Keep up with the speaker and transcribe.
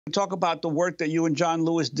Talk about the work that you and John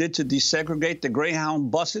Lewis did to desegregate the Greyhound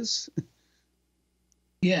buses?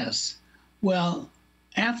 Yes. Well,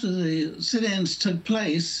 after the sit-ins took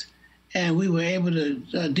place and we were able to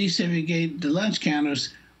desegregate the lunch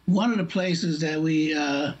counters, one of the places that we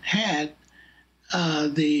had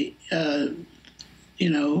the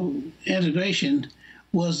integration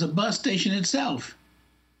was the bus station itself,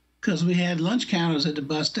 because we had lunch counters at the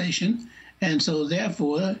bus station, and so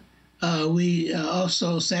therefore we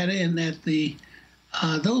also sat in at the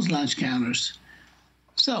those lunch counters.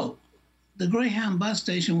 So the Greyhound bus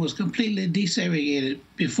station was completely desegregated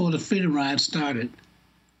before the Freedom Ride started.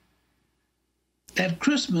 At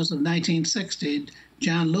Christmas of 1960,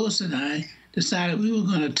 John Lewis and I decided we were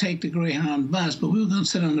going to take the Greyhound bus, but we were going to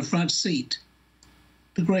sit on the front seat.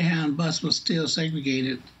 The Greyhound bus was still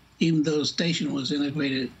segregated, even though the station was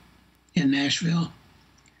integrated in Nashville.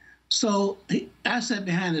 So I sat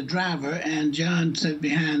behind the driver, and John sat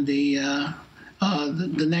behind the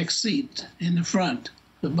next seat in the front of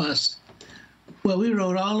the bus. Well, we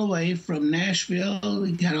rode all the way from Nashville.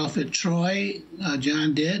 We got off at Troy,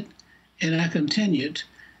 John did, and I continued.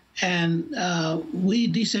 And we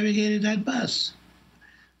desegregated that bus.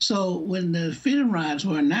 So when the Freedom Rides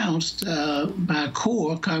were announced by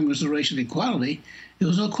CORE, Congress of Racial Equality, there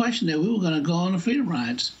was no question that we were going to go on the Freedom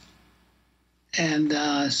Rides. And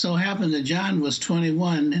so happened that John was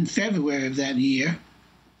 21 in February of that year,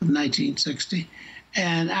 of 1960,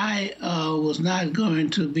 and I was not going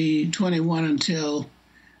to be 21 until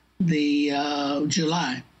the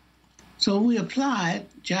July. So we applied.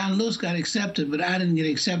 John Lewis got accepted, but I didn't get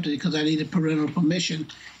accepted because I needed parental permission,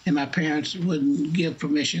 and my parents wouldn't give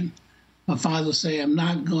permission. My father said, "I'm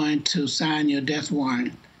not going to sign your death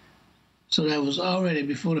warrant." So that was already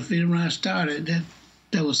before the Freedom Ride started, that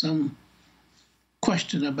there was some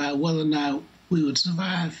question about whether or not we would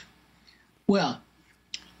survive. Well,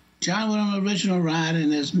 John went on the original ride,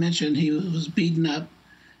 and as mentioned, he was beaten up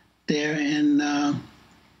there in the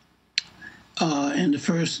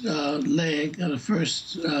first leg, or the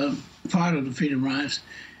first part of the Freedom Rides.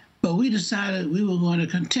 But we decided we were going to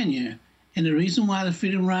continue. And the reason why the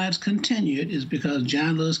Freedom Rides continued is because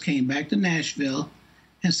John Lewis came back to Nashville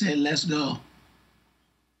and said, "Let's go."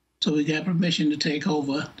 So we got permission to take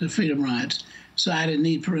over the Freedom Rides. So I didn't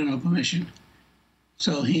need parental permission.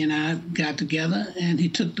 So he and I got together, and he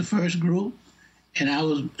took the first group, and I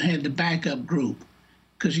had the backup group,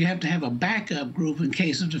 because you have to have a backup group in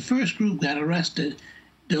case if the first group got arrested.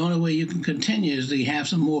 The only way you can continue is to have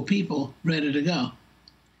some more people ready to go.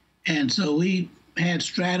 And so we had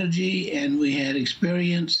strategy, and we had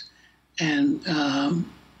experience, and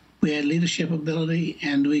we had leadership ability,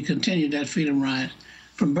 and we continued that Freedom Ride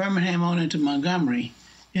from Birmingham on into Montgomery.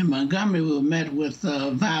 In Montgomery, we were met with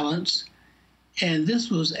violence, and this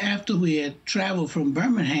was after we had traveled from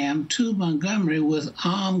Birmingham to Montgomery with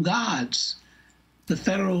armed guards. The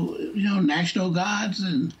federal, National Guards,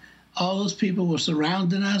 and all those people were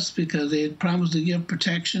surrounding us because they had promised to give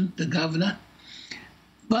protection, the governor.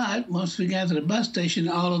 But once we got to the bus station,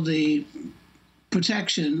 all of the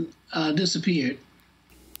protection disappeared,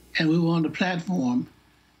 and we were on the platform,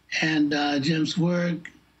 and Jim Swerg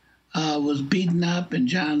was beaten up, and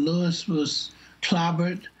John Lewis was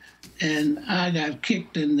clobbered, and I got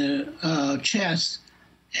kicked in the chest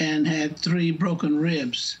and had 3 broken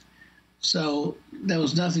ribs. So there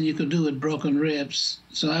was nothing you could do with broken ribs.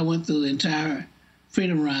 So I went through the entire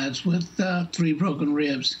Freedom Rides with 3 broken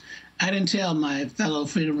ribs. I didn't tell my fellow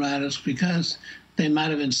Freedom Riders because they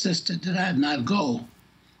might have insisted that I not go.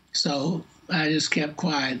 So I just kept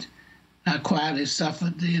quiet. I quietly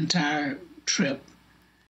suffered the entire trip.